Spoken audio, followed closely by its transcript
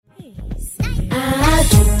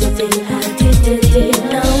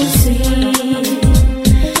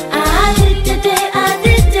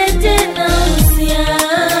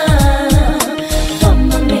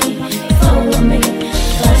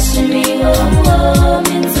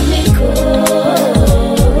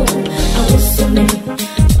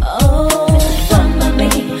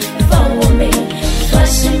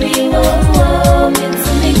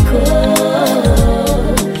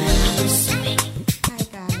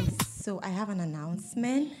So I have an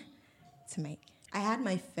announcement to make. I had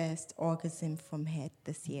my first orgasm from head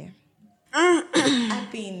this year.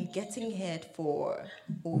 I've been getting head for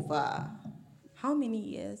over how many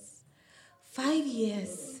years? 5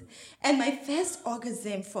 years. And my first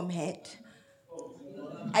orgasm from head,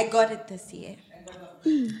 I got it this year.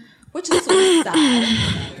 Which is so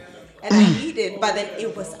sad. And I need it, but then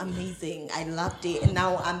it was amazing. I loved it, and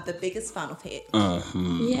now I'm the biggest fan of it.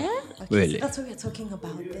 Yeah? Okay, Really? so that's why we're talking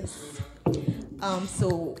about this.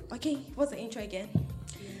 What's the intro again?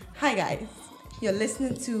 Hi guys, you're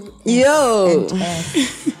listening to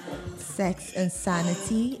S&S, Sex and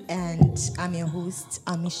Sanity, and I'm your host,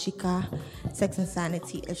 Amishika. Sex and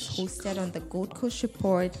Sanity is hosted on the Gold Coast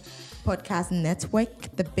Report Podcast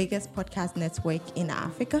Network, the biggest podcast network in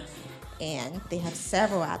Africa. And they have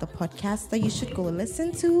several other podcasts that you should go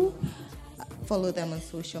listen to. Follow them on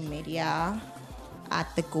social media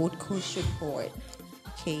at the Gold Coast Report.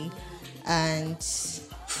 Okay. And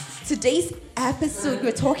today's episode,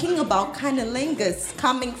 we're talking about cunnilingus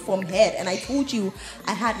coming from head. And I told you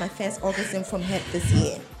I had my first orgasm from head this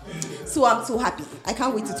year. So I'm so happy. I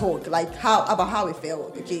can't wait to talk about how it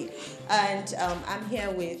felt. Okay. And I'm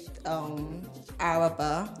here with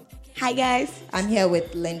Araba. Hi, guys. I'm here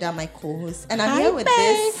with Linda, my co-host. And I'm here with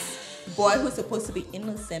this boy who's supposed to be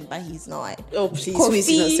innocent, but he's not. Oh, please. Who is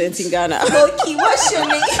innocent in Ghana? Loki, what's your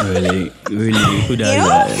name? Really? Who does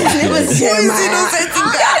that? His name is Jeremiah.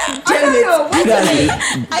 I don't know. What's his name?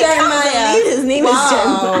 Jeremiah. His name is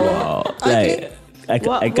Jeremiah. Wow. Okay.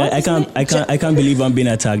 I can't believe I'm being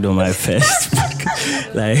attacked on my first.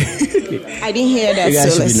 Like, I didn't hear that. you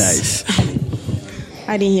guys so should be let's- nice.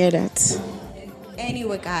 I didn't hear that.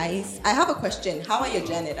 Anyway, guys, I have a question. How are your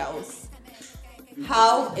genitals?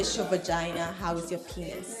 How is your vagina? How is your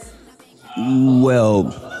penis?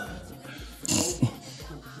 Well,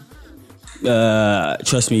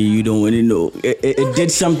 trust me, you don't want to know. It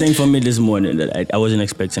did something for me this morning that I wasn't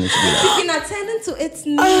expecting it to be like. You've been attending to its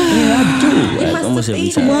needs. Yeah, I do. Like, must almost have every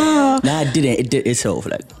been. time. Wow. Nah, I didn't. It did itself.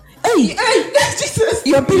 Like, Hey, Jesus.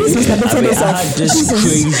 your penis is I better mean, I yourself. had this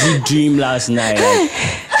crazy dream last night. Like,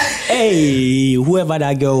 hey, whoever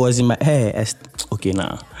that girl was in my hair. Okay,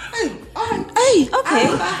 now. Hey, okay.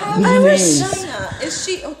 I wish. Vagina, is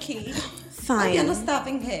she okay? Fine. You're not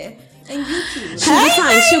starving her. And you too. She'll be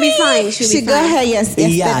fine. She'll be fine. She'll be She fine. got her yesterday.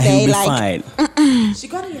 Yeah, he'll be like, fine. She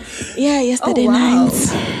got it yesterday. Yeah, yesterday wow.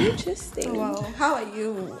 night. Interesting. Wow. How are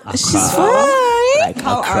you? she's fine. Like,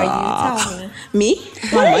 How Accra. are you? Tell me. Me?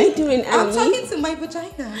 What are you doing, I'm Annie? talking to my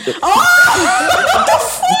vagina.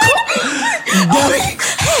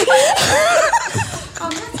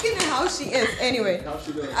 I'm asking her how she is. Anyway,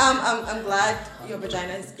 I'm glad your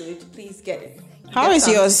vagina is good. Please get it. How Get is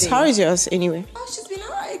some yours? today. How is yours anyway? Oh, she's been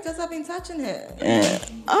alright because I've been touching her.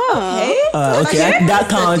 Oh. Okay, that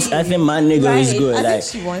counts. I think my nigga is good. I Like,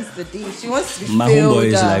 think she wants the D. She wants to be my filled homeboy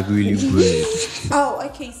is up. like really great. Oh,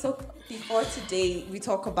 okay. So before today we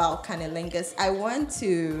talk about cunnilingus, I want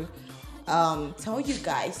to tell you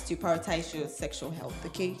guys to prioritize your sexual health.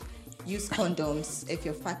 Okay, use condoms if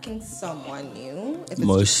you're fucking someone new. If it's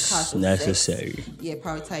Most because of necessary. sex, yeah,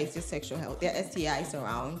 prioritize your sexual health. There are STIs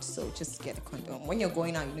around, so just get a condom. When you're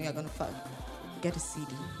going out, you know you're gonna fuck. Get a CD.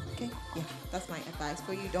 Okay, yeah, that's my advice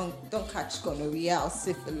for you. Don't catch gonorrhea or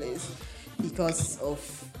syphilis because of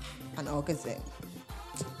an orgasm.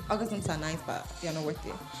 Orgasms are nice, but they're not worth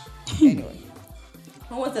it. Anyway,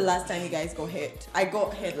 when was the last time you guys got head? I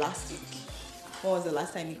got head last week. When was the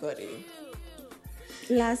last time you got it?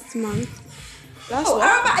 Last month.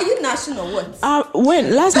 Are you national? What?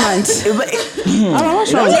 When? Last month.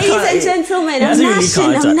 What's wrong? Ladies and gentlemen, I'm Doesn't really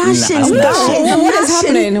gnashing. count. I'm gnashing. Nah, I'm nah. gnashing. What is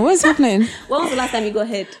happening? What is happening? When was the last time you got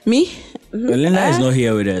head? Me? Linda is not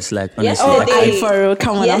here with us. Like, honestly. Oh, like, they- For real,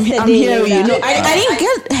 come on. I'm Yesterday, here with you. No, yeah. I didn't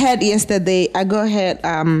get head yesterday. I got head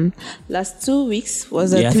last 2 weeks.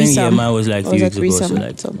 Was a yeah, I think threesome. mine was like Was 3 a weeks ago. So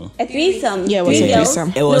threesome. like, A threesome. Yeah, it was Three a girls?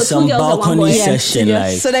 threesome. it was No, some two girls and one balcony boy. session. Yeah.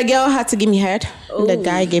 Like, So the girl had to give me head. The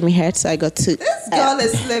guy gave me head, so I got two. This girl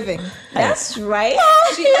is living. That's right.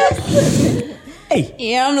 She is. hey,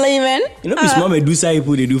 Yeah, I'm leaving. you know, this mama do say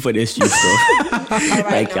people they do for the street stuff. All right,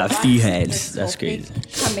 Like, now, 3 back to heads. the That's topic,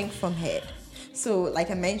 crazy. Coming from head. So,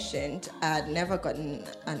 like I mentioned, I'd never gotten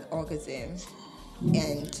an orgasm,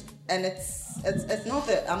 and it's not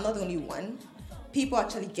that I'm not the only one. People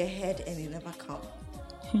actually get head and they never come.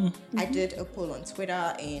 I did a poll on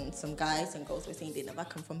Twitter, and some guys and girls were saying they never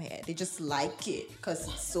come from head. They just like it because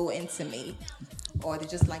it's so intimate, or they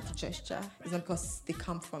just like the gesture. It's not because they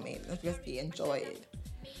come from it, not because they enjoy it.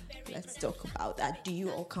 Let's talk about that. Do you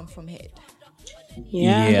all come from head?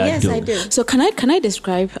 Yeah. Yes, I do. So can I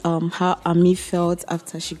describe how Ami felt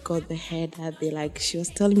after she got the head that day? Like she was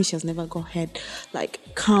telling me she has never got head like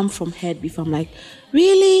come from head before. I'm like,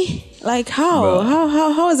 really? Like how? Bro.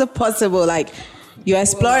 How is it possible? Like you're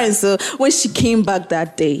exploring. So when she came back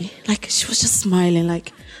that day, like she was just smiling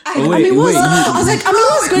like I was like,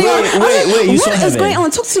 what's going on? Wait, you saw what her is going then? on?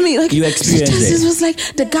 Talk to me. Like You experienced it. It was like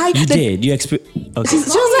the guy. You did. You experienced. Okay.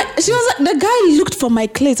 She was like, the guy looked for my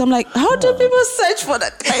clit. I'm like, how do people search for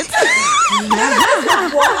the clit?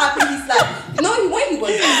 What happened? He's like, no, when he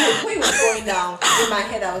was going down in my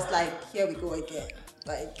head, I was like, here we go again.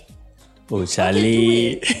 Like, Oh,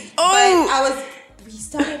 Charlie. but we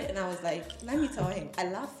started and I was like, let me tell him, I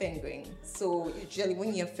love fingering. So usually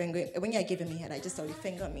when you're giving me head, I just tell you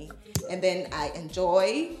finger me. And then I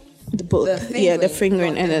enjoy The book. the fingering. The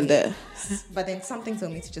fingering and then the. But then something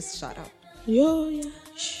told me to just shut up. Yeah. It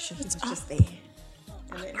was just there.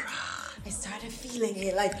 And then I started feeling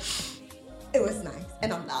it, like it was nice.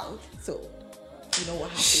 And I'm loud, so you know what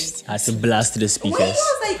happens. Has to blast the When he speakers.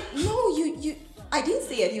 was like, no, you I didn't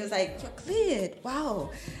say it. He was like, you're cleared. Wow.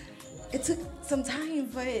 It took some time,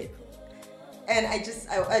 but and I just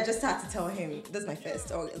had to tell him this is my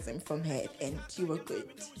first orgasm from head and you were good.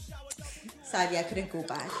 Sadly I couldn't go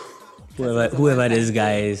back. Whoever this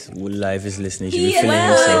guy is, who life is listening, should be Yeah, feeling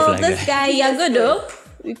himself like this that. guy, you're good though,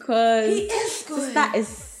 because He is good. that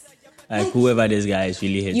is Like whoever this guy is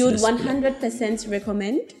really hits you would this. 100%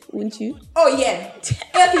 recommend, wouldn't you? Oh yeah.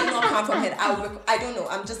 If he not come from head, I don't know.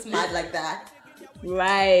 I'm just mad like that.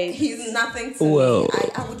 Right. He's nothing to Well. me.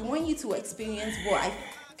 I would want you to experience what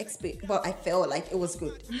I felt like it was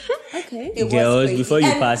good. Okay. It was Girls, crazy.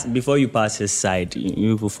 before you pass his side,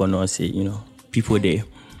 you people for not say, people there.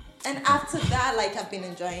 And after that, like I've been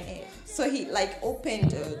enjoying it. So he like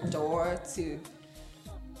opened a door to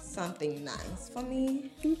something nice for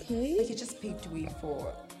me. Okay. Like it just paved way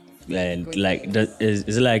for. And good like things. that is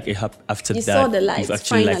it like after You that saw the lights. you've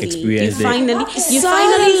actually Finally. like experienced you it? finally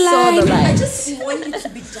saw saw the the I lights. just want you to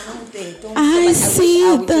be down there. Don't I feel like see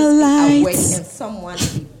I wish the I would just be lights. awake and someone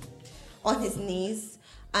be on his knees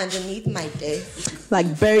underneath my desk.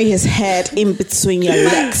 Like bury his head in between your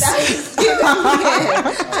legs. That is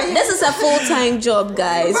giving me This is a full-time job,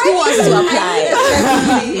 guys. Who wants to apply?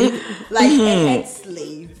 Definitely, like a head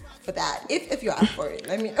slave for that. If you're up for it,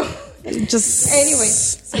 let me know. Just Anyway,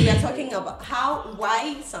 so we are talking about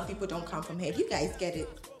why some people don't come from head. You guys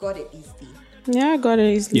got it easy. Yeah, I got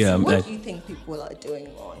it easily. Yeah, What like, do you think people are doing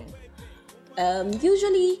wrong?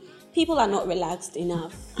 Usually people are not relaxed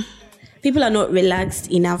enough. People are not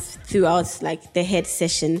relaxed enough throughout like the head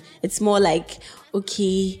session. It's more like,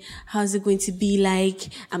 okay, how's it going to be like?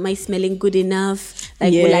 Am I smelling good enough?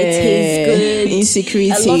 Like, will I taste good?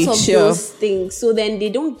 Insecurity, A lot of sure. those things. So then they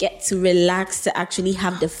don't get to relax to actually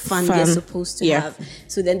have the fun they're supposed to have.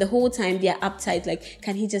 So then the whole time they're uptight, like,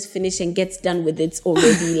 can he just finish and get done with it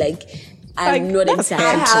already? Like, I'm not that's I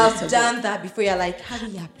entirely have comfortable. done that before. You're like, how do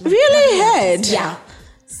you apply? Really head? Yeah.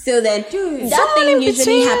 So then Dude, that someone thing in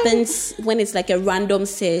usually between. happens when it's like a random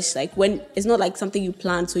sesh, like when it's not like something you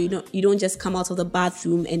plan, so you don't just come out of the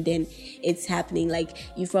bathroom and then it's happening. Like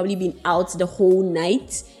you've probably been out the whole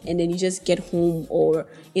night and then you just get home or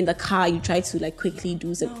in the car you try to like quickly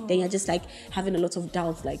do something. Then you're just like having a lot of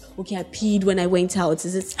doubts, like, okay, I peed when I went out.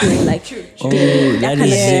 Is it still like oh, that kind is of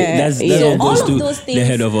it. That's Yeah. all all goes of to those things the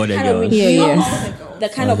head of all the kind of girls. reduce the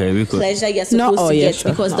kind Okay, we of could- pleasure you're Not supposed all, to yeah, get,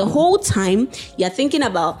 sure. because No. the whole time you're thinking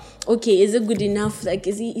about, okay, is it good enough? Like,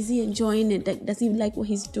 is he enjoying it? Like, does he like what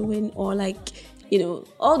he's doing? Or like,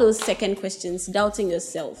 all those second questions, doubting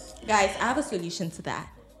yourself. Guys, I have a solution to that.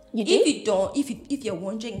 You If you're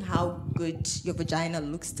wondering how good your vagina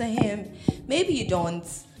looks to him, maybe you don't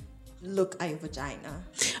look at your vagina.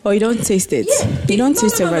 Or you don't taste it. You don't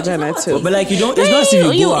taste your vagina it's too. not But like it's not as if you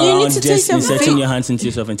go You need around to just taste your inserting feet. your hands into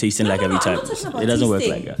yourself and tasting like every I'm time. not talking about It doesn't work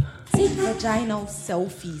tasting. like that. Take vaginal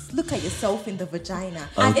selfies. Look at yourself in the vagina.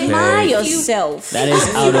 Okay. Admire If you- yourself. That is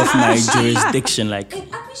out of my jurisdiction. Like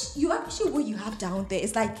You appreciate what you have down there.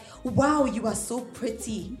 It's like, wow, you are so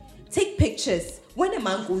pretty. Take pictures. When a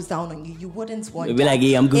man goes down on you, you wouldn't want. it'd be like,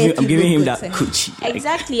 hey, I'm If you giving him look that good to him. coochie. Like,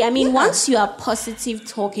 Exactly. I mean, Yeah. once you are positive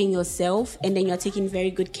talking yourself and then you're taking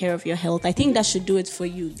very good care of your health, I think that should do it for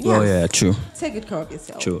you. oh yeah, true. Take good care of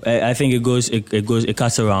yourself. True. I think it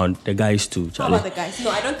cuts around the guys too, How Charlie. about the guys? No,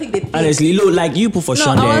 I don't think they. Think. Honestly, look, like you put for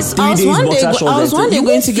Sean I there, was 3 days one day boxer shorts. I was one day you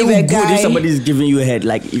going won't to give feel a good guy- if somebody's giving you a head.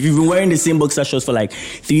 Like if you've been wearing the same boxer shorts for like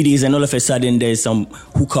 3 days and all of a sudden there's some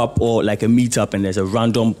hookup or like a meetup and there's a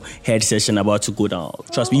random head session about to go down.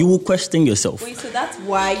 Trust me, you will question yourself. Wait, so that's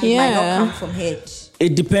why you might Yeah. not come from head.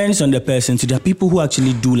 It depends on the person. So there are people who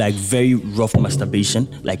actually do like very rough masturbation,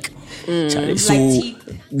 like Charlie. So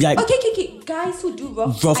like okay. Guys who do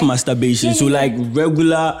rough masturbation. So like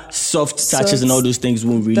regular soft touches and all those things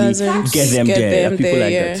won't really doesn't get them there. There are people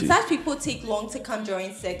like that too. Such people take long to come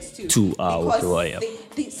during sex too. Okay, well, yeah.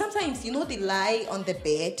 They sometimes they lie on the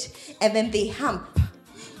bed and then they hump.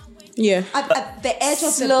 Yeah. At the edge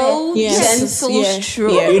of Slow, the bed. gentle Yes.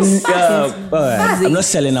 stroke. I'm not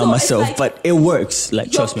selling out So myself, it's like but it works.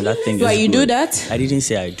 Like trust me, that thing is Why, you do good. that? I didn't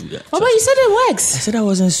say I do that. Oh, but you said it I works. said I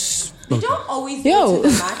wasn't. They don't always Yo. go to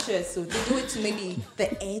the mattress, so they do it to maybe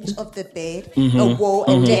the edge of the bed, a wall,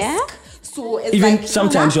 a desk. So it's Even like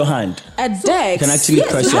sometimes your hand. At Dex. You can actually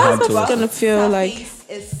press your hand It's towards. gonna feel like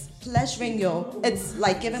it's pleasuring it's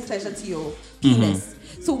like giving pleasure to your penis.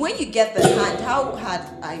 So when you get the hand, how hard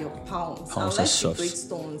are your palms? Palms are Unless you soft. break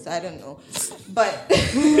stones, I don't know. But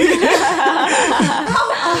how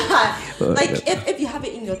hard? Like if you have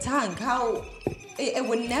it in your tongue, how it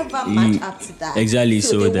will never match up to that. Exactly,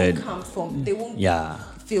 so they that- won't come from. They won't. Yeah.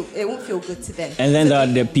 It won't feel good to them. And then So there are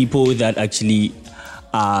the people that actually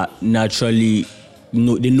are naturally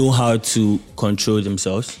they know how to control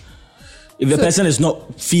themselves. If the person is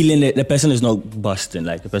not feeling it, the person is not busting,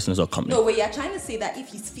 like the person is not coming. no, wait, you're trying to say that if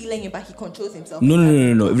he's feeling it, but he controls himself.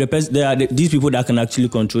 No. If the person, there are these people that can actually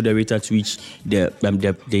control the rate at which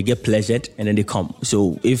they get pleasured and then they come.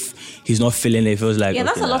 So if he's not feeling it, it feels like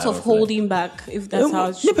That's a lot of holding back. If that's how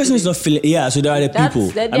the person is not feeling. Yeah, so there are the people.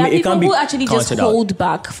 There I mean, are it people can be who actually just counted out. hold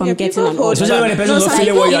back from getting people an hold orgasm. Especially when the person is not Some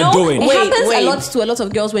feeling what people, you're doing. It happens Wait. a lot to a lot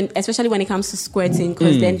of girls especially when it comes to squirting,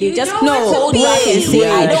 because then they just don't want to hold pee. back and say,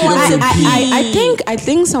 Yeah, I don't you want to don't pee. I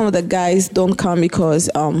think some of the guys don't come because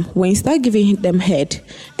when you start giving them head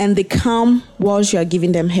and they come whilst you are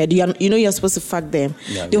giving them head, you're supposed to fuck them.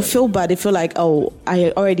 Yeah, They'll exactly. feel bad. They feel like, oh,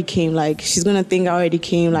 I already came. Like she's gonna think I already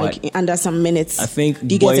came. Like Right. under some minutes. I think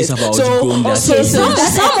Do you get boys it? have outgrown that So phase. some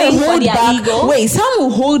That's a will thing for hold their back. ego. Wait, some will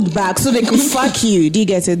hold back so they could fuck you. Do you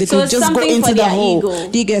get it? They So could it's just go something into for the their hole.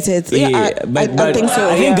 ego. Do you get it? Yeah, but I think so.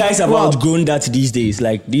 I think yeah. guys have Well, outgrown that these days.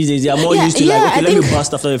 Like these days, they are more Yeah, used to yeah, like, okay, I let me think-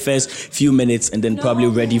 bust after the first few minutes and then probably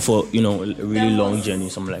ready for a really long journey,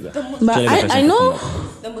 something like that. But So let the person I know. come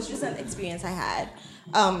up. The most recent experience I had,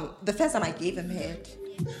 the first time I gave him head,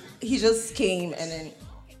 he just came and then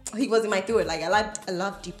he was in my throat. Like I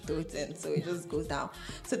love deep throats, and so it just goes down.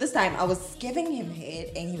 So this time I was giving him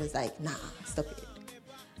head, and he was like, "Nah, stop it.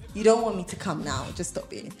 You don't want me to come now. Just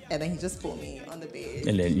stop it." And then he just put me on the bed,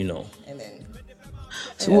 And then and then.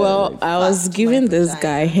 Well, I was Fuck giving my this vagina.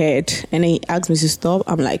 guy head, and he asked me to stop.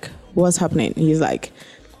 I'm like, "What's happening?" He's like,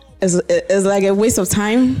 "It's like a waste of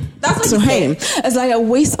time." That's what to he him. It's like a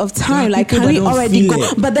waste of time. There are Like, people can that we don't already feel go?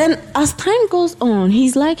 it. But then, as time goes on,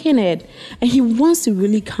 he's liking it, and he wants to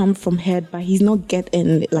really come from head, but he's not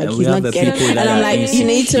getting it. Like, And we he's have not the getting. people And that I'm are like, you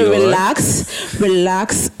need to insecure.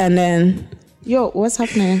 relax, and then, yo, what's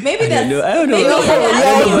happening? Maybe I that's. don't know maybe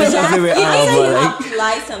what's happening with You Arab, need to like-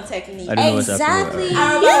 apply some technique. I don't know what's happening with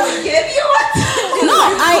Arab. Arab will give you what. No,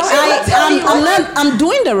 I'm not. I'm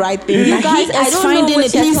doing the right thing. You But guys, he I is don't know finding what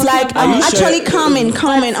it. you're He's talking like, about. I'm Are you sure? actually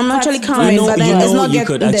coming. I'm actually coming, but then it's not you getting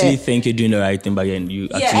could actually there. think you're doing the right thing, but then you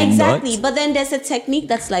actually Exactly. not. But then there's a technique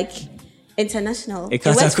that's like international. It It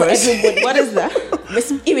cuts works for across. everybody. What is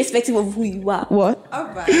that? Irrespective of who you are. What? All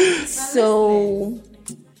right. So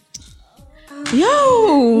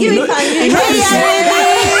Yo. Give me know- time. you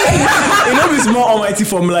know it's more almighty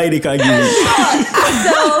formula they can give you.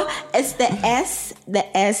 so it's the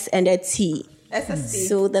S, and the T. SST.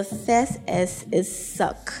 So the first S is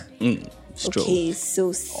suck. Stroke. Okay,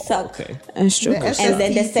 so suck. Okay. And stroke. The And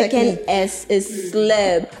then the SST second technique. S is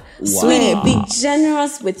slurp. Wow. Sweetie, be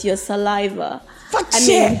generous with your saliva.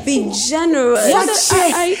 Be generous. What the-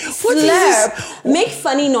 I- what is Slurp. Make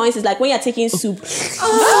funny noises like when you're taking soup.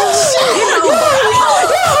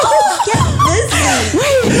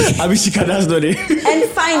 Abishika, that's not it. And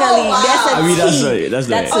finally, there's a I mean, that's T. not it. That's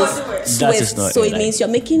not it. That's That twist. is not So it, it like- means you're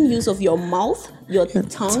making use of your mouth, your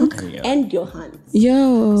tongue, Yeah. and your hands.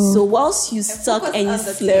 Yo. So whilst you suck focus and you on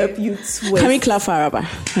the slurp, T. you twist. Can we clap for Araba?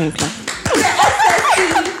 Can we clap?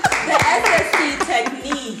 The SST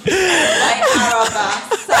technique. Like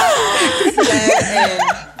Araba, Saba,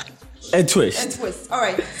 slap, A and twist. twist. All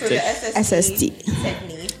right. So the SST.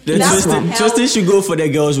 technique. The That's what twisting should go for the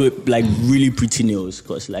girls with like really pretty nails,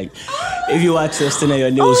 cause like if you are twisting and your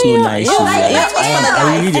nails no nice, Oh, you like, like, that's for the I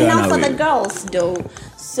guys. really do And now run for away. the girls, though.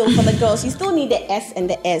 So for the girls, you still need the S and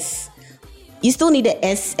the S. You still need the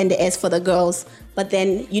S and the S for the girls, but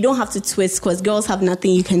then you don't have to twist because girls have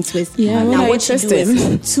nothing you can twist. Yeah, when now are what you you do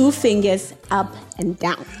is 2 fingers up and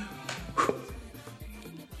down.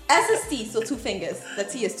 S is T, so 2 fingers. The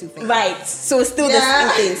T is 2 fingers. Right. So it's still the same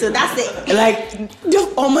thing. So that's it. Like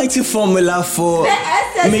the almighty formula for The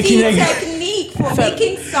SST making a technique for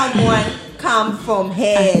making someone come from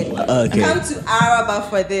head. Okay. Come to Araba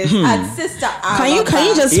for this. At Sister Araba. Can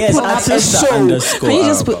you just Yes, put at up a sister show? underscore Can you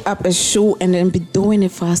just Araba. put up a show and then be doing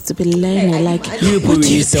it for us to be learning? Hey, like I you don't- people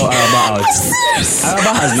really sell Araba out.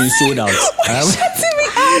 Araba has been sold out.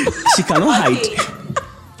 She cannot hide. Okay.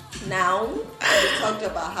 Now, we talked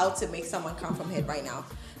about how to make someone come from head right now.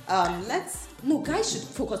 Guys should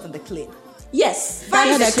focus on the clit. Yes.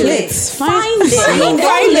 Find the clit. Find it. Find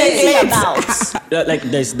Find it. it about. Like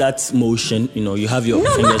there's that motion, you have your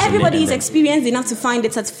No, fingers not in it everybody and is then- experienced enough to find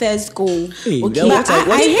it at first go. Hey, Okay, then what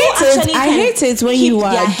I- I hate it. I hate it when you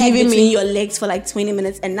are their head giving between me. your legs for like 20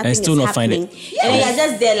 minutes and nothing still is not find happening. it. And then you're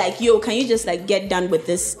just there like, yo, can you just like get done with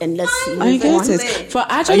this and let's Find I move get on? it. For I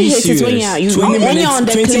Are actually you hate it when serious? you're 20 when you're minutes, on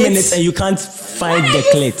the 20 clit. minutes and you can't find the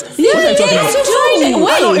clit. Yeah, What are you talking yeah, about? to find it.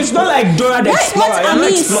 I know, Wait. it's not like Dora the Explorer. What I'm not Ami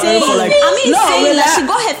is exploring saying, for like Ami is No, saying that relax. she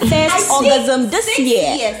got her first orgasm this 6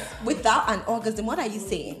 year. years without an orgasm. What are you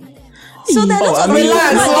saying? So then Oh, I mean,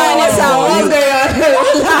 Relax.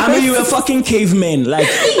 I mean, you were fucking cavemen. Like,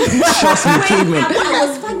 trust me, cavemen. I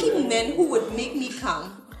was fucking men who would make me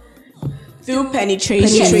come. through penetration.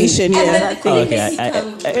 Penetration, And yeah. then the thing Okay, makes you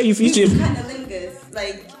come. if you should- kind of lingers.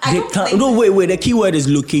 Like, I They don't can't, think no, wait. The key word is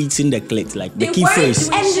locating the clit. Like, the They key weren't phrase.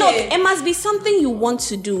 doing- And look, Shit. it must be something you want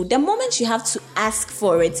to do. The moment you have to ask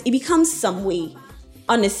for it, it becomes some way.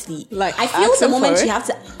 Honestly, Like, I feel the asking moment for you it? have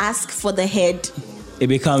to ask for the head, It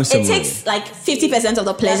becomes some it takes like 50% of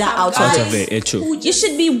the pleasure There's out some of out it. of it. It's true. You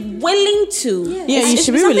should be willing to. Yeah, you It's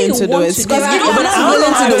should be something willing you to do want it. to Because do. you don't But want I to don't willing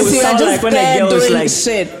know how to it do would it. You're sound just like when a there girl is doing like-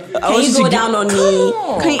 shit. Can you go down on me?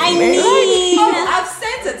 Can you- I need. Oh, I've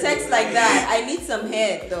sent a text like that. I need some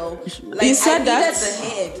head though. Like, You said I that? needed the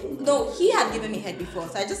head. No, he had given me head before,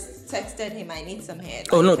 so I just texted him. I need some head.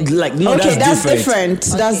 Oh, no, like, no, Okay, that's different.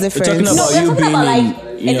 different. That's Okay. We're different. talking No, about we're you talking being about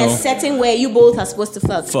like in, in a setting where you both are supposed to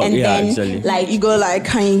fuck, Fuck, and yeah, then exactly. like You go like,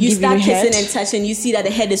 can you you give start me kissing head? and touching, you see that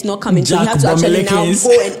the head is not coming, so you Jack have to actually now Bombelikins.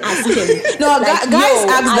 go and ask him. No, Like, guys yo,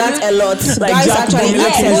 ask are that you- a lot. Like Guys Jack actually Bombelikins.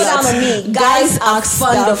 ask Yeah, a go lot. down on me. Guys Guys are ask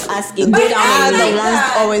fond stuff. of asking. Go But down I'm on the me. ones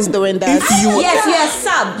always doing that. Yes, you're a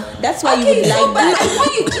sub. That's why you would like but that. I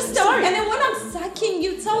want you just tell me, and then when I'm sucking,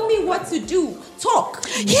 you tell me what to do. Talk.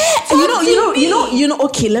 Yeah, Talk you to know.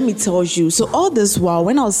 Okay, let me tell you. So all this while,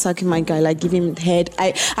 when I was sucking my guy, like giving him head,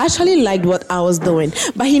 I actually liked what I was doing.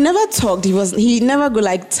 But he never talked. He never go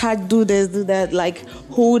like touch, do this, do that, like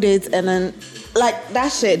hold it, and then like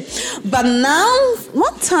that shit. But now,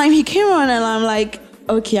 one time he came on and I'm like,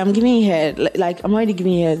 okay, I'm giving head. Like I'm already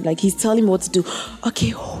giving head. Like he's telling me what to do. Okay,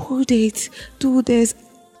 hold it, do this.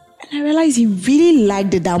 And I realized he really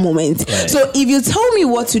liked it that moment. Right. So if you tell me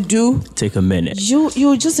what to do, Take a minute. you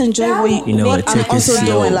just enjoy You know what what, I'm take it also slow.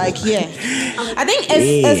 doing. Like, yeah. I think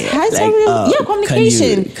it's high time. like,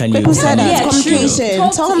 Communication. can you- People say that. Yeah, Communication.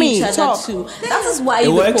 Talk Tell to me. each other Talk. too. That is why It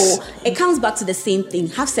you works. people. It comes back to the same thing.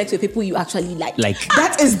 Have sex with people you actually like. Like,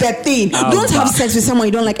 That is the thing. Oh, Don't have wow. sex with someone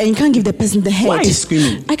you don't like, and you can't give the person the head. why are you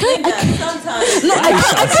screaming? I can't. Sometimes. No, I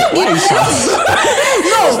can't give.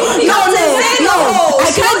 No.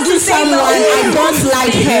 I can't give someone I don't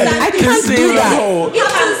like head. I can't do that. You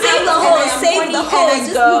can save the hole. Save the I hole,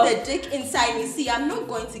 just girl. need a dick inside me. See, I'm not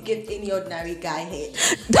going to give any ordinary guy head.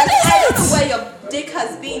 That I don't is know it. where your dick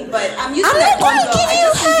has been, but I'm using I'm a not going to condom. give I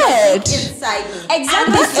you just need head. a dick inside me.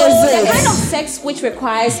 Exactly. That So is the it. kind of sex which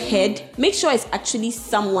requires head, make sure it's actually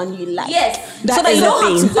someone you like. Yes. So that you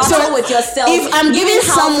don't have to battle with yourself. If I'm giving giving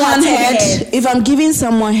someone half-hearted head, if I'm giving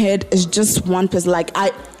someone head, it's just one person. Like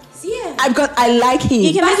Yeah. I like him.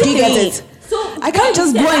 You can make Do you it get three. it? So I can't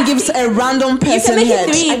just go and give a random You person can make head.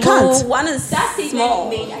 it three. I Go. can't. One is That statement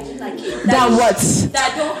small. you made, I just like it. That what?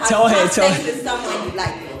 That don't have Tell to her, have tell sex her. with someone you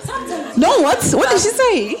like. Sometimes. No, what? What did she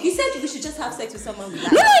say? You said we should just have sex with someone we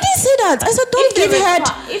like. No, I didn't say that. I said don't give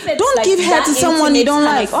head. Don't give head to someone you don't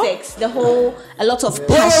like. Oh. Sex, the whole a lot of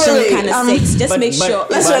passion wait, kind of sex. Just make sure.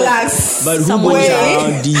 Let's relax. But who Someone goes wait.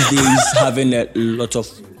 around these days having a lot of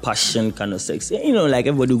passion kind of sex? You know, like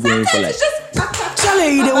everybody going for like. It's just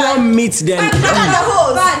Charlie, you don't want meat then. These are the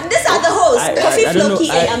hosts. These are the hosts. Kofi I don't know. Floki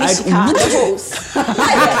and Amishika, the hosts.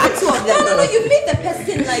 No, you made the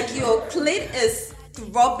person like your clit is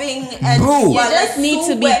throbbing and Bro. you You are just like need so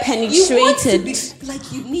to be wet. You want to penetrated. be,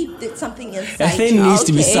 like you need something inside A thing you. needs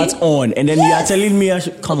to be Okay. sat on, and then you are telling me I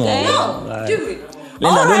should come Okay. on. No, Like, dude.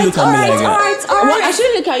 Linda, don't look at me like that. Alright. I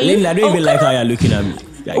shouldn't look at you. Linda, I don't even like how you're looking at me.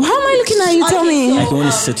 Like, How am I looking at you? Tell me. like you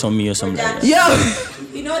want to sit on me or something like that. Yeah.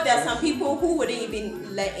 You know, there are some people who wouldn't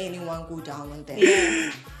even let anyone go down on them.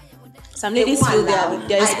 Some ladies feel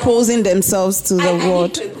they're exposing themselves to the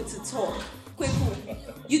world. I need people to talk. Kweku,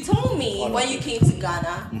 you told me when you came to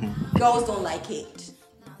Ghana, girls don't like hate.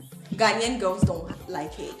 Ghanaian girls don't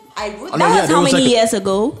like hate. That was how many years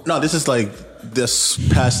ago? No, this is like this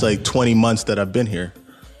past like 20 months that I've been here.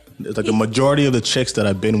 It's like a majority of the chicks that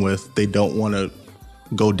I've been with, they don't want to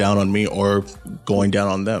go down on me or going down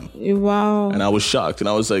on them. Wow. And I was shocked. And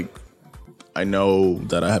I was like, I know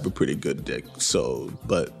that I have a pretty good dick. So,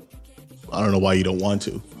 but I don't know why you don't want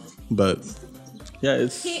to. But yeah,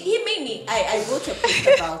 it's... He made me... I wrote a post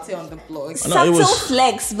about it on the blog. Subtle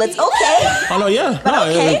flex, but okay. Oh, no, yeah. But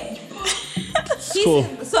okay. Cool.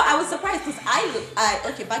 So I was surprised because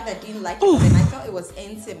back then I didn't like it, and I thought it was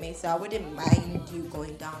intimate, so I wouldn't mind you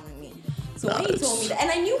going down on me. So when he told me that,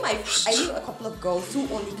 and I knew a couple of girls who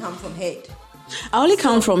only come from head. I only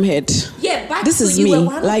come from head. Yeah, but this is me.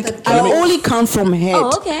 Like I only come from head.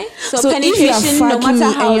 Oh, okay. So if you are penetration, no fucking matter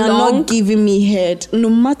me how and you're long, not giving me head, no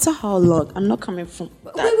matter how long, I'm not coming from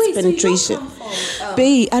that penetration. So you don't come from,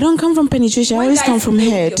 Babe, I don't come from penetration. I always come from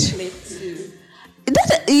head.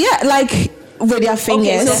 Like with their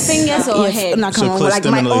fingers. Okay, so fingers or head? No, come on. Like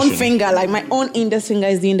my own finger, like my own index finger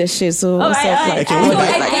is doing the shit. So guys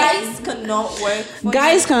cannot work for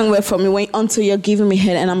guys can't work for me until you're giving me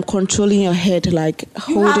head and I'm controlling your head, like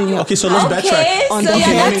holding your... Okay, so let's backtrack. On the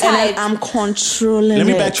head and I'm controlling Let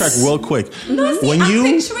me backtrack real quick. No, see, I'm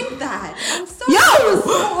picturing that. I'm so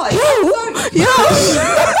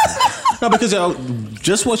No, because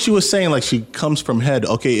just what she was saying, like she comes from head.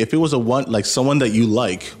 Okay, if it was someone that you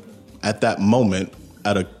like at that moment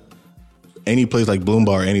at any place like Bloom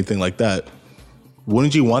Bar or anything like that,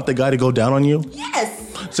 wouldn't you want the guy to go down on you? Yes.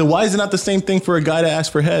 So why is it not the same thing for a guy to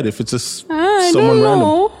ask for head if it's just I someone don't random?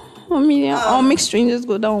 know. I mean, all mixed strangers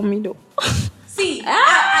go down on me though. See, I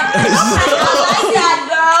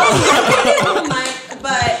don't mind,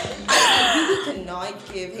 but I really cannot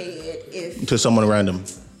give head if To someone random.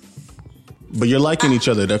 But you're liking each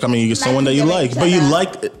other. I mean, you're someone that you like, but you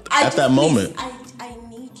liked it at that moment. I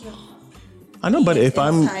need your... I know, but if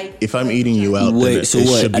I'm eating you out, wait, so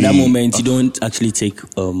what? At that moment, you don't actually take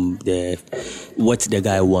what the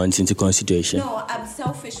guy wants into consideration. No, I'm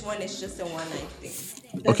selfish when it's just a one night thing.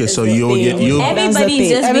 Okay, so you'll get you. Everybody's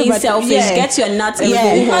just being selfish. Yeah. Get your nuts and go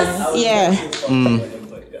home. Yeah.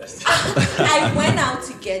 I went out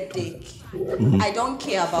to get dick. I don't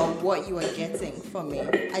care about what you are getting from me.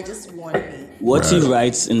 I just want me. What he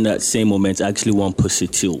writes in that same moment actually want pussy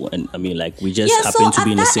too, and I mean, like we just happen to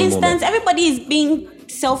be in the same moment. At that instance, everybody is being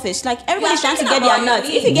selfish. Like everybody's trying to get their nuts.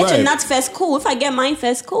 If you get your nuts first, cool. If I get mine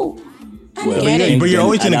first, cool. But you're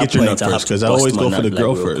always gonna get your nut first because I always go for the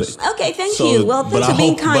girl first. Okay, thank you. Well, thanks for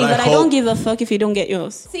being kind, but I don't give a fuck if you don't get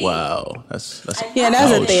yours. Wow, that's the thing.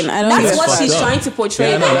 That's what she's trying to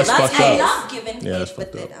portray. I love giving head,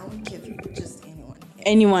 but then I won't give just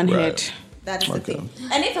anyone head. That is the thing.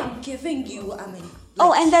 And if I'm giving you, I mean...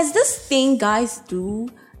 and there's this thing guys do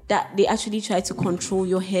that they actually try to control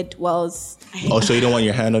your head whilst... so you don't want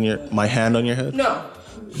my hand on your head? No.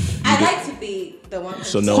 I like to be the one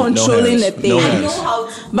controlling the thing. I know how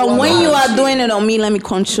to... But when you are doing it on me, let me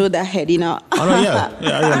control that head, you know? Oh, no, yeah,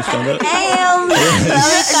 I understand that. Let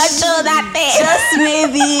me control that thing. Just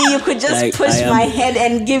maybe you could just push my head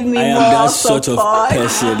and give me more support. I am that sort of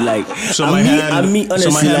person. Like, so my hand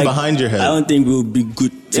behind your head. I don't think we'll be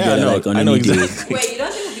good together on any day. Wait, you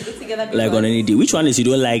don't think we'll be good together? Like on any day. Which one is you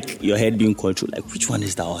don't like your head being controlled? Like, which one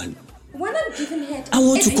is that one? When I'm giving head, I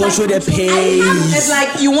want to control the pain. It's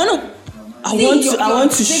like you want to. I want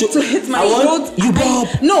to show.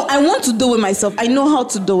 I want to do it myself. I know how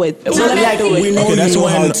to do it. We know that's you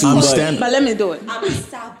why how to. I'm standing. But let me do it. I'm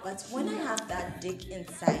sad, but when I have that dick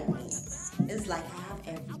inside me, it's like I have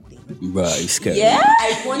everything. Bro, it's scary. Yeah?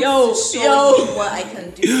 I want to show you what I can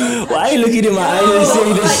do. Why are you looking in my eyes and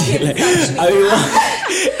saying this shit? Like,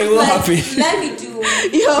 it won't happen. Let me do my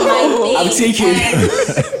thing. I'm taking.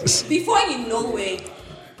 Before you know it,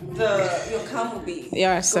 your cum will be.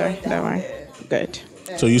 Yeah, sorry. That one. Good.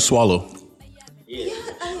 So you swallow.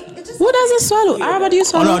 Who doesn't swallow? How do you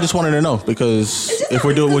swallow? Oh no, I just wanted to know because if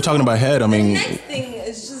we're talking about head, I mean. The next thing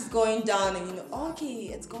is just going down and okay,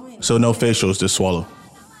 it's going. So no facials, just swallow.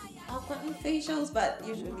 I've gotten facials, but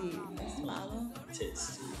usually I swallow.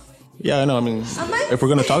 Yeah, I know. I mean, if we're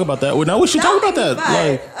gonna talk about that, we should talk about that.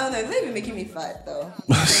 Oh no, it's even making me fat though.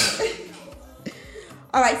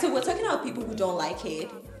 All right, so we're talking about people who don't like it.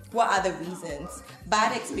 What are the reasons?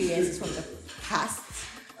 Bad experiences from the past.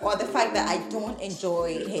 or the fact that I don't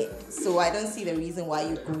enjoy head. So I don't see the reason why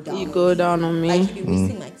you go down. You go down on me. Like you'll be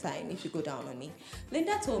wasting my time if you go down on me.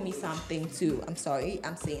 Linda told me something too. I'm sorry,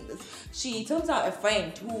 I'm saying this. She told out a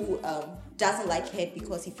friend who doesn't like head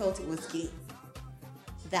because he felt it was gay.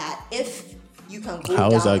 That if you can go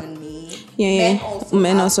down on me,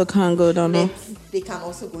 men also can't go down on me. They can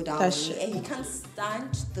also go down on me, and he can't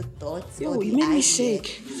stand the thoughts or the you made me idea.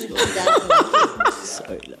 shake. So he doesn't like it.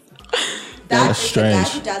 Sorry. That's The strange. guy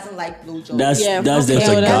who doesn't like blowjobs. That's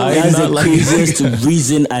the not craziest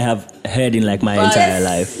reason I have heard in like my entire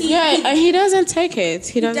life. Yeah, he doesn't take it.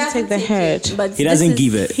 He doesn't take the head. But He doesn't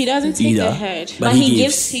give it. He doesn't take either, the head. but he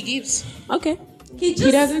gives. He gives. Okay. He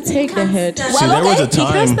doesn't take the head. stand See, it. there was a He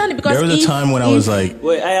can't time. stand it because There was a if- time when I was like,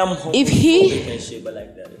 Wait, I am homophobic If he- and shit, but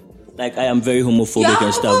like that. Like I am very homophobic You're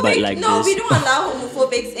and stuff, but homophobic? like no, this. we don't allow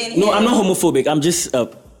homophobics in here. No, I'm not homophobic. I'm just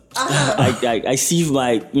I see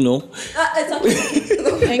my, It's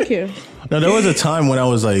okay. Thank you. no, there was a time when I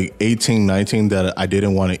was like 18, 19 that I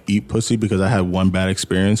didn't want to eat pussy because I had one bad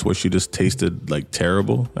experience where she just tasted like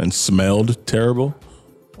terrible and smelled terrible.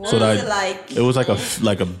 What was it like? It was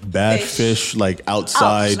like a bad fish like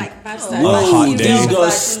outside on a Whoa, hot day.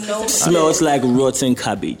 this girl No. smells like rotten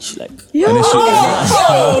cabbage. Like And then she-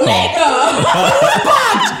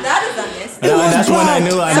 That is a mistake. that's when I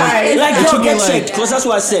knew I knew. like It girl, took me get like- checked, because that's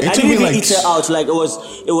what I said. it I took didn't me even like- eat her out. Like it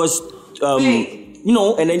was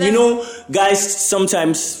and then guys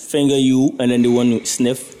sometimes finger you and then they want to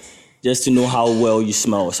sniff just to know how well you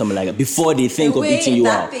smell or something like that before they think The of way eating you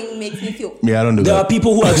that out. thing makes me feel. Yeah, I don't do There are that.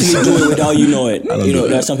 people who actually do it without you know it. don't You know, do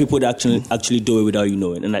there are that. some people that actually do it without you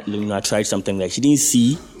knowing. And I tried something like she didn't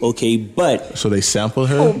see, okay, but So they sampled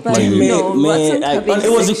her. but like, no. rotten I- cabbage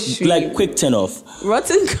it was is a, like quick turn off.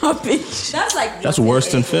 Rotten cabbage. That's like. that's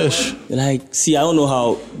worse than fish. Like, see, I don't know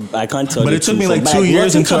how I can't tell. But the it took truth me from- like but 2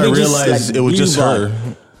 years rotten until I cabbage is, realized like, it was just really her.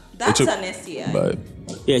 bad. That's took- an STI. But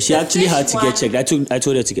Yeah, she The actually had fish to one- get checked. I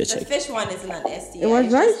told her to get The checked. fish one isn't an STI. It was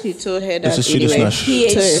It's right. just- You told her It's that just she just anyway. not- pH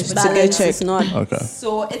to get balance checked. is not. okay.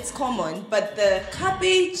 So it's common, but the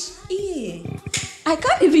cabbage, I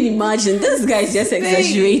can't even imagine. This guy is just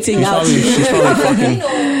exaggerating out. She's probably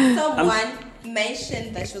fucking. someone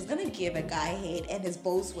mentioned that she was gonna give a guy head and his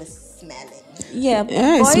balls were smelling. Yeah,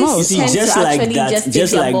 Yeah, it boys smells. You see, tend just to like actually that, just take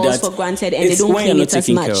just their like balls that, for granted and they it's don't when you're clean not it as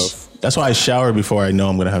taken much. care of. That's why I shower before I know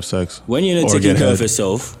I'm gonna have sex. When you're not Or taking get care of head.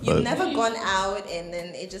 yourself, You've never gone out and then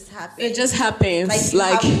it just happened. It just happens. you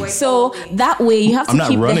Like, have work all So day. that way you have I'm to not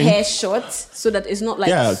keep running. the hair short so that it's not like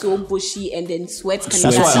Yeah. so bushy and then sweat can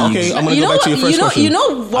That's get why. out. Okay, I'm gonna you go know, back to your first question. you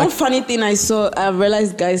know, one funny thing I saw, I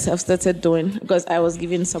realized guys have started doing because I was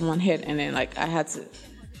giving someone head and then like I had to,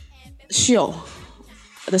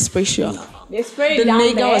 the spray shield. They spray The it down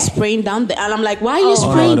nigga there. was spraying down there, and I'm like, "Why are you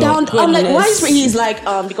spraying no. down?" I'm like, "Why are you Goodness. spraying?" He's like,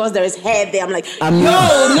 because there is hair there." I'm like, "Yo,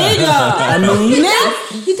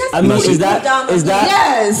 nigga." He doesn't I mean, really is go that- down is on that- me.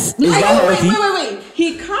 Yes. Is that healthy? Wait.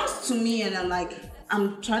 He comes to me and I'm like,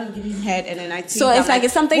 I'm trying to give him head, and then I. So it's like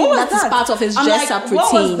it's something "What was that is part of his I'm dress like, up routine.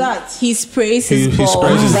 What was that? He sprays his He balls.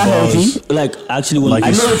 sprays his is that balls. healthy? Like actually, when Like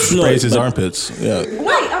I he know it's not, sprays his but- armpits. Yeah. Wait,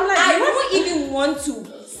 I'm like, I what? don't even want to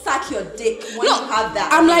suck your dick when you have that.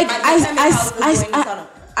 I'm like, And the chemicals go inside of-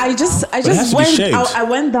 I just it has to be went. shaved. I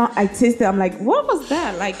went down. I tasted. I'm like, what was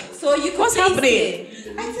that? Like, So you what's taste happening? it.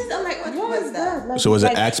 I just, I'm like, what was that? Like, So was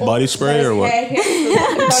it Axe body spray or what? Yo, you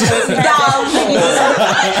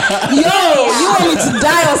want me to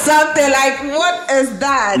die or something? Like, what is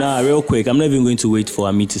that? Nah, real quick. I'm not even going to wait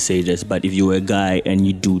for me to say this, but if you're a guy and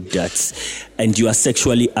you do that and you are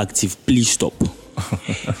sexually active, please stop.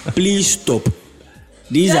 Please stop.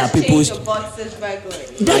 These Just are people's. change your boxes regularly.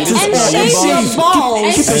 And shave your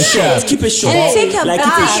balls. Keep it short. Keep it short. And take a Like, keep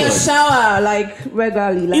bath. it I short. shower like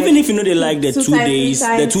regularly. Like, Even if you know they like the 2 2 times, 3 days, the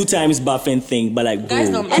times. 2 times buffing thing, but like, bro, Guys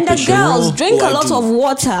don't keep And the it short. girls drink Oh, a I lot do. of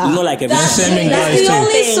water. Not like every That's Same in That's guys the too.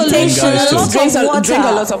 only In solution. guys A too. lot drink of water. drink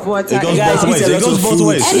a lot of water. It goes Guys both eat ways. a It lot goes of both food.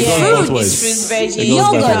 ways. And It goes both fruit. ways. veggies.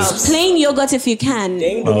 Yogurt, plain yogurt if you can.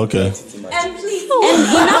 Oh, okay. And please, And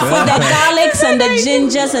enough with the garlics and the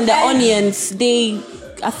gingers and the onions. They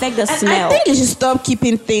affect the And smell. I think you should stop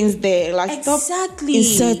keeping things there. Like Exactly.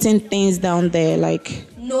 stop inserting things down there. Like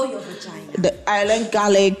know your vagina. the island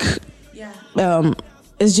garlic. Yeah.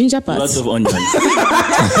 It's ginger Lots parts. of onions. This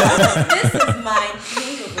is mine.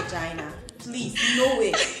 Know your vagina. Please know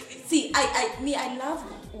it. See, I love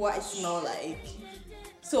what I smell like.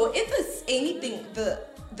 So if it's anything,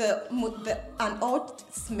 an odd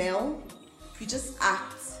smell, you just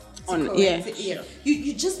act. to On- correct yeah. it. Yeah.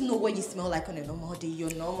 You just know what you smell like on a normal day,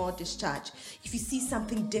 your normal discharge. If you see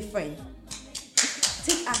something different,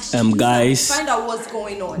 take action. Guys. Find out what's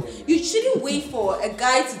going on. You shouldn't wait for a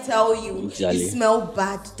guy to tell you Exactly. you smell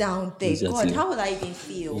bad down there. Exactly. God, how would I even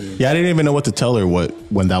feel? Yeah, I didn't even know what to tell her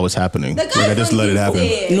when that was happening. The Like guy I just let it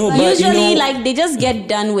happen. No, But but usually, you know, like they just get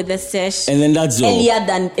done with the sesh and then that's all. earlier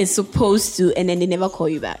than it's supposed to, and then they never call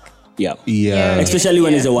you back. Yeah. Yeah. Especially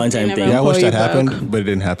when it's a one-time Never thing. Yeah, I wish Call you that back. happened, but it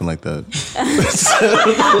didn't happen like that.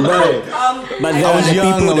 But there I are was the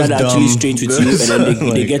young, people I was that are actually dumb. straight with you, and then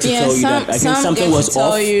they get to tell you that I think something get was to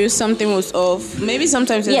tell off. you something was off. Maybe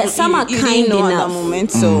sometimes Yeah, some are you kind didn't know at enough. that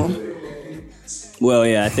moment. So Well,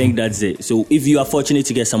 yeah, I think that's it. So if you are fortunate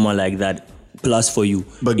to get someone like that, plus for you.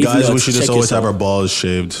 But If guys, not, we should just check always have our yourself. balls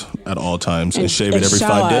shaved at all times and shave it and every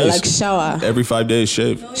shower, 5 days. like shower. Every 5 days,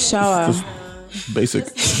 shave. shower. Basic.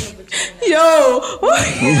 Yo,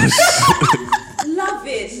 Love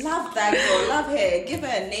it. Love that girl. Love her. Give her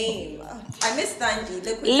a name. I miss Tanji.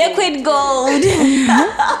 Liquid gold.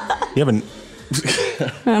 You haven't.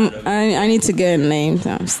 I need to get a name.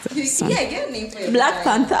 Yeah, get a name for your Black guy.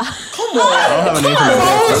 Panther. I don't have a name for that.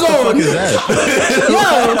 What the fuck is that? Yo,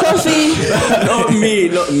 coffee.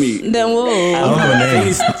 Not me. Then I whoa. don't have a name.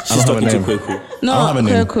 She's I don't have a talking to name. Kweku. No, I don't have a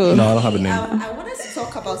name. Kweku. No, I don't have a name. I want us to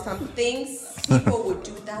talk about some things people would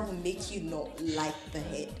do that will make you not like the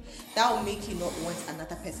head. That will make you not want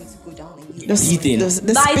another person to go down and you. Teething.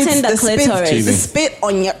 Biting the clitoris. The spit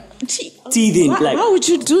on your cheek. Teething, Why, like- why would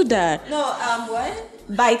you do that? No, what?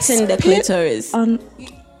 Biting the clitoris. On,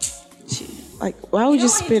 like, why would you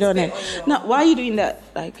know when spit you on spit it? on your- No, why are you doing that?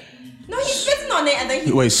 Like, No, he's spitting on it and then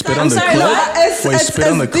he. Wait, spit I'm on the sorry, clit? what? Wait, spit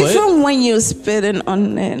on the clit? different when you're spitting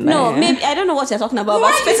on it. No, like- maybe I don't know what you're talking about,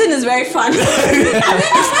 but spitting is very fun.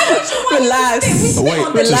 Relax. Wait,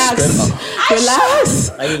 to Relax. spit on. Relax.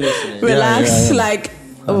 Are you listening? Relax. yeah. Like,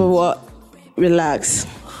 what? Relax.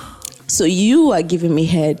 So you are giving me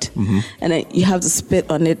head, and then you have to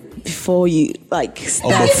spit on it before you like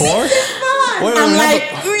start. Oh, before? Wait, I'm no, like,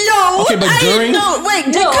 yo. Okay, but during? No, wait.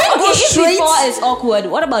 No, They can't go okay, if straight. before is awkward,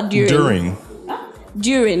 what about during? During.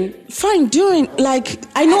 During. Fine, during, like,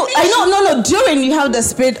 I know, no, during you have the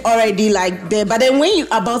spit already, like, there, but then when you're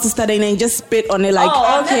about to start and then you just spit on it, like,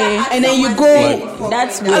 Oh, okay. and then you go,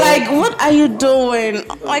 That's weird. like, what are you doing?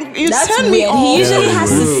 Like, you That's turn me weird. off. He usually Yeah, has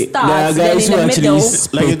to There start, are then guys in who the actually middle.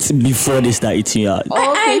 spit before they start eating out.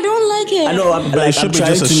 I don't like it. I know, I'm, But like, it should I'm be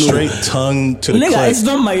trying just a to know. straight tongue to the Nigga, it's clit.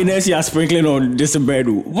 not mayonnaise you're sprinkling on this bread.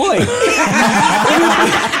 Boy.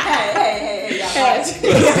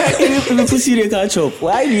 If you pussy they can't chop,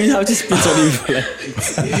 why do you have to spit on it?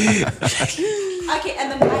 Okay,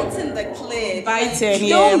 and then biting the clit. Biting,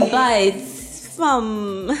 Don't bite.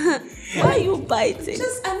 Why are you biting?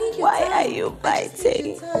 Just, I need your Why tongue. are you I just need biting?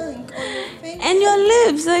 your tongue on your finger. And your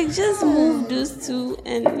lips, like just move those two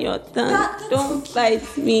and your tongue. That's Don't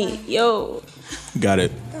bite me, yo. Got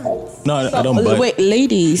it. No, I don't bite. Wait,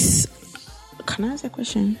 ladies, can I ask a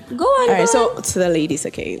question? Go on. All right, go on. so to the ladies,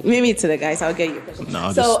 okay, maybe to the guys, I'll get you a question. No,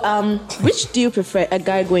 I'll So, which do you prefer, a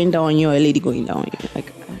guy going down on you or a lady going down on you?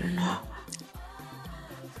 Like, I don't know.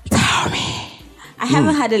 Tell me. I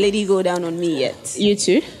haven't had a lady go down on me yet. You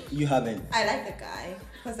too? You haven't. I like the guy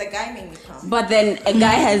because the guy made me come. But then a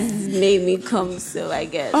guy has made me come, so I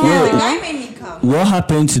guess. Yeah, the guy made me come. What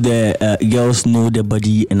happened to the girls know the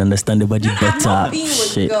body and understand the body I'm better? not being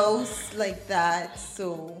with Shit. girls like that,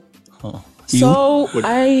 so. So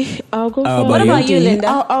I'll go for How a about you? lady.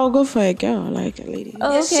 Linda? I'll go for a girl, like a lady.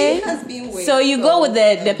 Oh, Yeah, okay. she has been with. So you go with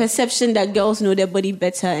the perception that girls know their body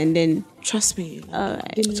better, and then Trust me. all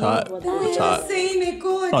right. It's hot. It's hot. saying it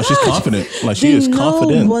good. Oh, she's confident. Like she They is know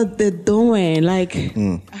confident. what they're doing. Like,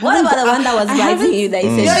 What about the one that was biting you that you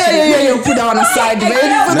said? yeah. Put that on the side, baby.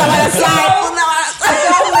 Put that on the side. I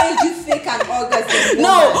don't made you fake an orgasm.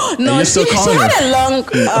 No, you're she still calling had her. a long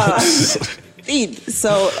feed,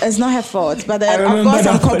 so it's not her fault. But I then I've remember got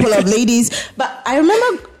some that couple of ladies. But I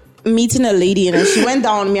remember meeting a lady and then she went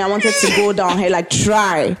down on me. I wanted to go down her, like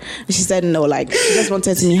try, and she said no. Like she just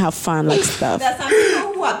wanted to have fun, like stuff. There's some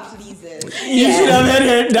people who are pleasers. You should have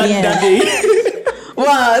heard that, Yeah. that day.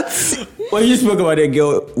 What? When you spoke about a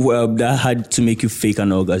girl that had to make you fake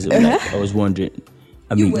an orgasm, like, I was wondering.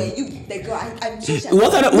 I mean, The girl. I'm sure she has-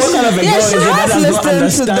 what kind of a Yeah, girl she is it that has does not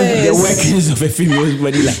listened to understand the this. workings of a female's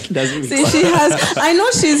body? Like, doesn't See, she has. I know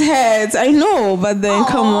she's hurt. I know, but then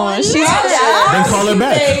come on, she's. Then call her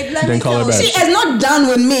back. Babe, let Then me call her tell back. you. She is not done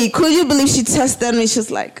with me. Could you believe she tested me? She's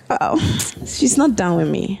like, oh, she's not done with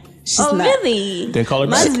me. She's Oh not. really? Then call her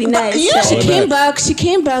Must back. be But, nice. you know, she Call her came back. back. She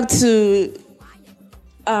came back to,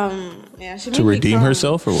 yeah, she made To me redeem come.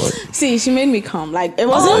 herself or what? See, she made me come. Like it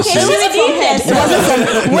wasn't. okay, it she wasn't redeemed from head. It herself. wasn't from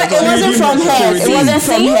head. It wasn't from head. It wasn't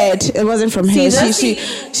from head. It wasn't from head.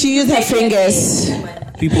 that's- She used her fingers.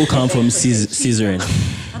 People come from scissoring.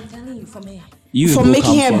 I'm telling you, from here. You For people making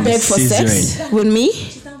come her from beg for scissoring. sex with me?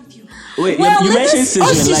 She's down with you. Wait, Well, you mentioned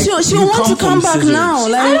scissoring. she you wants to come from back scissoring. now. I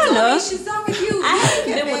Like, don't know. She's down with you. I have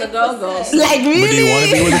to deal with the girls. like But do you really? want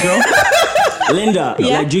to be with a girl? Linda,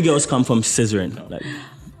 Yeah. like, do you girls come from scissoring? Like,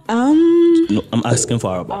 no, I'm asking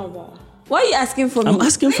for Araba. What are you asking for me? I'm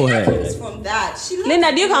asking for her. Comes from that. She loves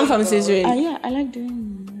Linda, do you come from girls. scissoring? Yeah, I like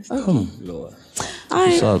doing. Lord.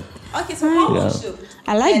 What's up? Okay, so how long should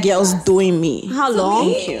I like girls doing me. How So long?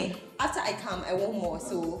 me, after I come, I want more,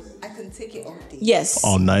 so I can take it all day. Yes.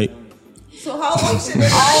 All night. So how long should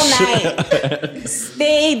it All night.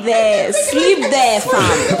 Stay there. Sleep there,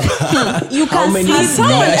 fam. You can many sleep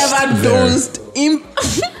someone there. Ever dozed in?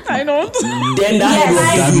 I don't. Then that head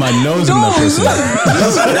was Got my nose in that pussy.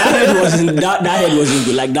 that head wasn't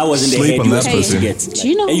good. Like that wasn't Sleep the head on you were that supposed to pussy. get. Do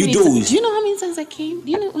you know? And how you many times- dozed. Do you know how many times I came?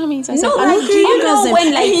 Do you know how many times? No, I like, do you know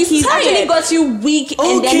when like he's actually tired. got you weak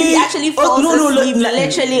and then he actually falls asleep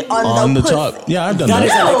literally On the top. Yeah, I've done That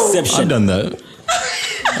is that. an exception. I've done that.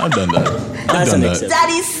 I've done that. I've That's done an that. exception.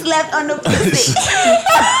 Daddy slept on the pussy.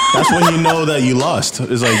 That's when you know that you lost.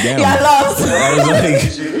 It's like, damn. I lost.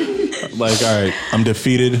 I was like, all right, I'm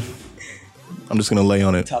defeated. I'm just gonna lay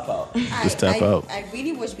on it. Tap out. Just tap out. I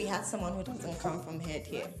really wish we had someone who doesn't come from head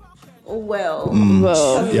here. Well.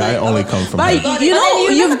 Well, Yeah, I only come from but that. you know,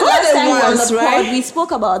 you've got last time we were it on once, the pod, right? we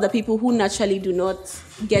spoke about the people who naturally do not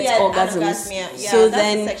get Yeah, orgasms. anorgasmia. Yeah, So that's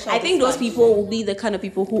then sexual I think those dysfunction. people will be the kind of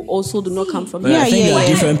people who also do not come from But here. I think they are yeah.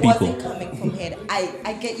 different When it people. wasn't coming from head.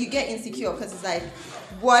 You get insecure because it's like,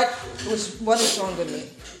 what is wrong with me?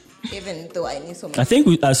 Even though I knew so much. I think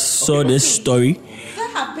I saw this story.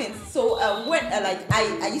 That happens. So when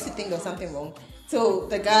I used to think there was something wrong. So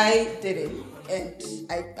the guy did it, and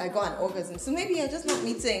I got an orgasm. So maybe I'm just not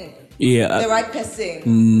meeting Yeah. the right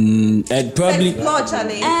person. And probably. Explore,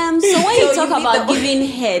 Charlie. So when you So talk you about need the- giving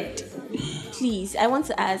head, please, I want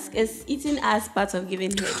to ask, is eating ass part of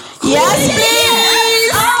giving head? Yes,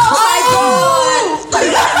 please. Oh my God!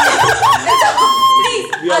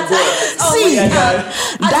 Please, our time is almost up.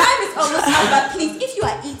 Our time is almost up, but please, if you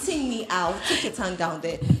are eating me out, take your tongue down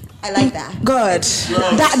there. I like that. Good.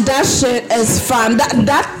 That shit is fun.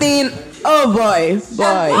 That thing. Oh boy, And boy.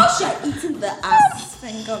 while you're eating the ass,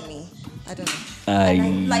 finger me. I don't know. Aye.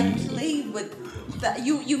 And I like play with that.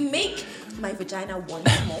 You make my vagina want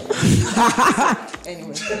more.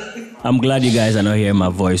 Anyway. I'm glad you guys are not hearing my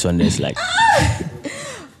voice on this. Like,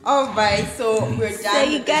 All right, so we're done. So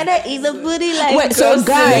you gotta eat the booty like Wait, so groceries.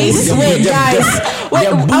 guys, The- wait, the- guys, wait, the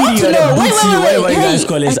I want booty to or the know. booty, whatever you guys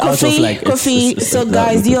call it, is out of, Kofi, like, it's- Kofi. it's So like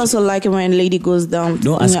guys, that. do you also like it when a lady goes down?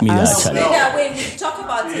 Don't in ask your me that, ass? Charlie. Yeah, wait, we'll talk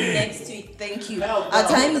about it next week. Thank you. Our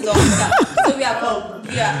time is almost up. So we are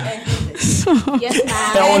ending this. Yes,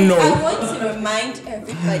 ma'am. Oh, no. I want to remind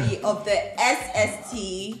everybody of the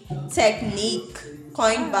SST technique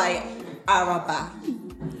coined by Araba.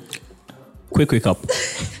 quick up.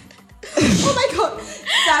 Oh my God.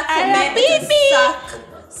 Suck,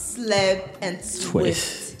 slap, and twist.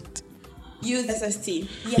 Twist. Use SST.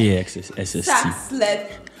 Yeah, SST. Suck, slap,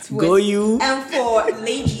 twist. Go you. And for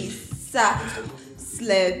ladies, suck,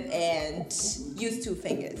 slap, and use 2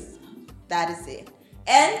 fingers. That is it.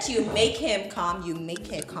 And you make him calm, you make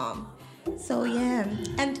her calm. So yeah.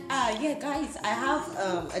 And yeah, guys, I have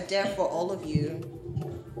a dare for all of you.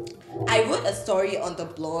 I wrote a story on the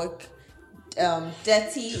blog.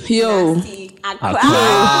 Dirty, Yo. nasty. Can I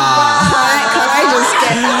just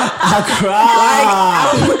get Accra.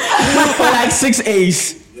 For like 6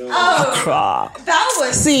 A's. Accra. That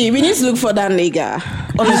was See, we need to look for that nigga.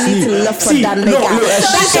 Or we need to look for See, that no, nigga. no, That is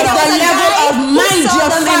shout the out- level of mind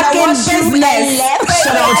your fucking business.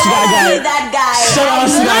 Shout out to that guy. That guy. Shout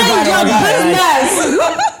out to that Mind guy. your That guy.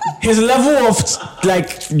 business. His level of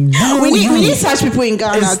like We need such people in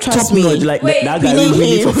Ghana. is Trust top me. notch. Like Wait, that guy we need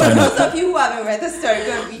really him. for fun. those of you who haven't read the story,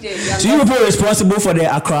 go and read it. So you people are responsible for the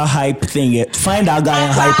Accra hype thing. Yeah. Find that guy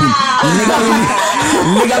and hype him.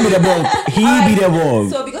 Nigga be the ball. He be the ball.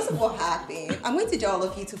 So because of what happened, I'm going to tell all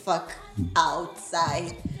of you to fuck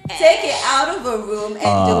outside. Take it out of a room and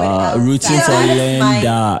do it outside. Rooting for That is my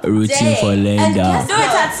Linda. Rooting day. for And Linda. guess Do it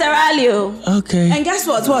at Serralio. Okay. And guess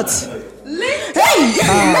what? Linda,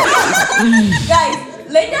 guys,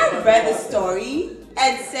 Linda read the story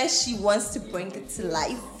and says she wants to bring it to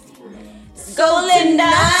life. Go Linda.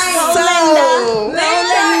 Tonight, Go Linda.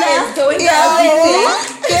 Linda is doing everything.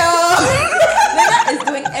 Linda is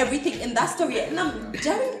doing everything in that story, and I'm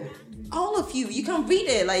daring all of you. You can read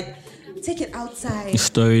it. Like, take it outside. The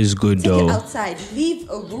story is good Take though. it outside. Leave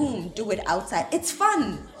a room. Do it outside. It's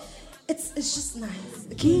fun. It's just nice.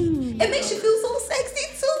 Okay. It makes you feel so sexy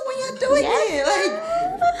too when you're doing it. Like,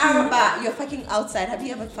 Araba, you're fucking outside. Have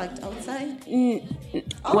you ever fucked outside?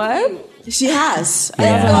 What? She has.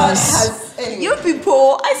 Yeah. God has. Anyway. You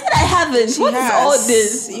people, I said I haven't. What is all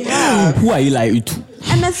this? Who are you lying to?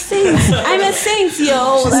 I'm a saint. I'm a saint,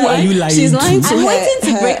 yo. Who are you lying She's to? lying to I'm her.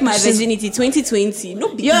 waiting to break my she's- virginity 2020. No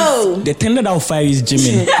big Yo. The tender that fire is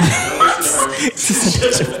Jimmy.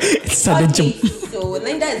 It's at the Okay, gym. so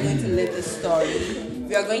Linda is going to live the story.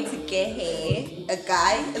 We are going to get her a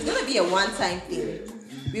guy. It's going to be a one-time thing.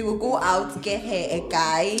 We will go out, get her a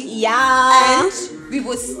guy. Yeah. And we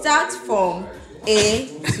will start from A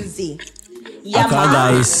to Z. Yeah, Okay, man.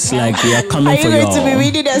 guys, like we are coming Are you for going you. to be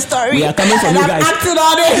reading the story? We are coming for and you I'm guys. acting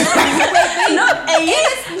on it.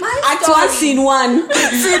 It's my Act story. one, scene one.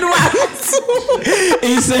 Scene one.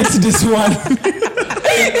 Insert this one.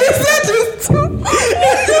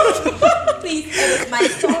 Please, it's my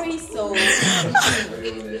story, so Yeah,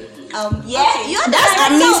 okay. you're the That's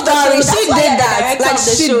director Ami's of the story. show. She That's why did you're the that. director Like of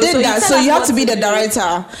the she show. did So that. you So tell you us have to what be the do.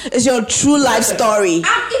 director. It's your true life story.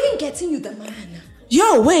 I'm even getting you the man.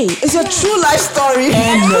 Yo, wait. It's your true life story.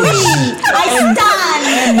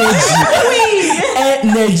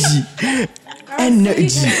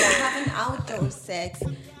 Energy. You're having outdoor sex.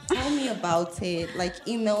 Tell me about it. Like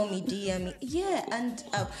email me, DM me. Yeah, and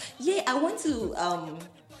I want to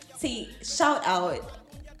say shout out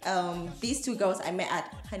these two girls I met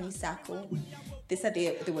at Honeysuckle. They said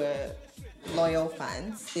they were loyal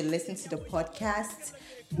fans. They listened to the podcast.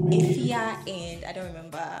 Ifia and I don't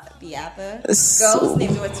remember the other girls'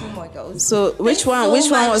 names. There were two more girls. So which one? So Which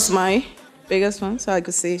one much- was my biggest one? So I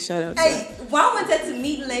could say shout out. Hey, one wanted to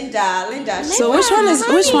meet Linda. Linda. So which one is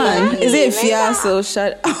which one? Is it Fia? Linda. So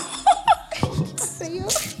shout out.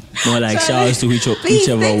 More like shout outs to Please,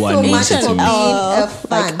 whichever thanks one so needs much it for to being be. a fan.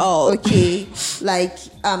 like all. Okay, like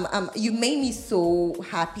you made me so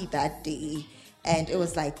happy that day, and it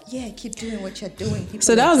was like, yeah, keep doing what you're doing. People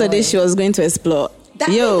So that was the day enjoy she was going to explore. That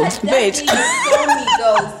Yo, that wait. day you saw me,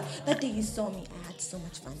 girls. That day you saw me, I had so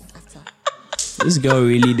much fun after. This girl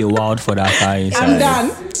really the wild for that car inside. I'm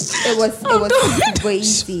done. It was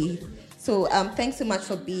crazy. So thanks so much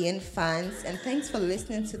for being fans, and thanks for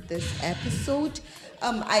listening to this episode.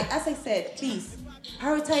 As I said, please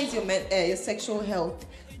prioritize your sexual health.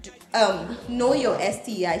 Know your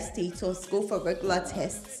STI status. Go for regular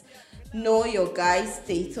tests. Know your guy's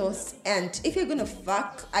status, and if you're gonna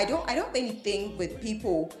fuck, I don't have anything with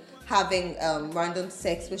people having random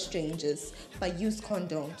sex with strangers, but use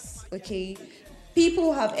condoms. Okay.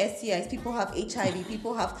 People have STIs, people have HIV,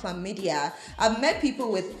 people have chlamydia. I've met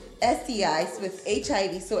people with STIs with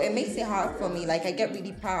HIV, so it makes it hard for me. Like, I get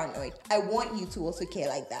really paranoid. I want you to also care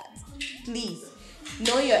like that. Please,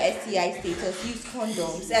 know your STI status, use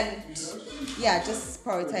condoms, and yeah, just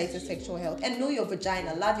prioritize your sexual health. And know your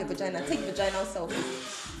vagina, love your vagina, take vaginal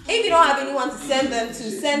selfies. If you don't have anyone to send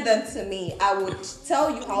them to me. I would tell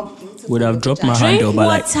you how beautiful Would have your dropped vagina my is. handle, but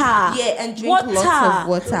like Water. Yeah, and drink Water. lots of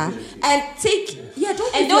water.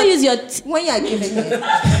 And don't use your when you're giving it.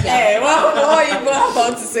 Hey, what are you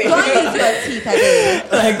about to say? Don't use your teeth again.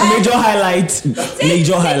 like major highlight.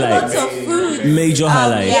 Major Lots highlight. of food. Major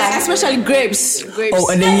highlight. Yeah, especially grapes. Grapes.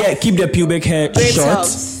 Oh, and then keep the pubic hair short.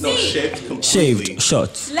 helps. No, shaved completely. Shaved,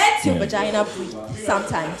 short. Let your vagina breathe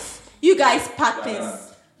sometimes. You guys pack things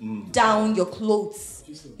down your clothes.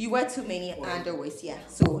 You wear too many underwears, yeah.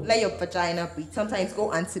 So let your vagina breathe. Sometimes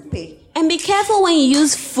go anti-pay. And be careful when you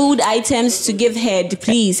use food items to give head,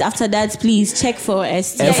 please. After that, please check for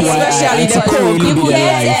STI. FYI, especially the Auntie Pay really You be could the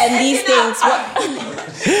get life. these things.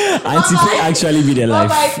 Auntie Pay actually be the life.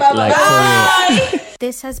 Bye-bye, bye-bye. Like for real.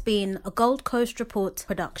 This has been a Gold Coast Report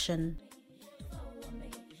production.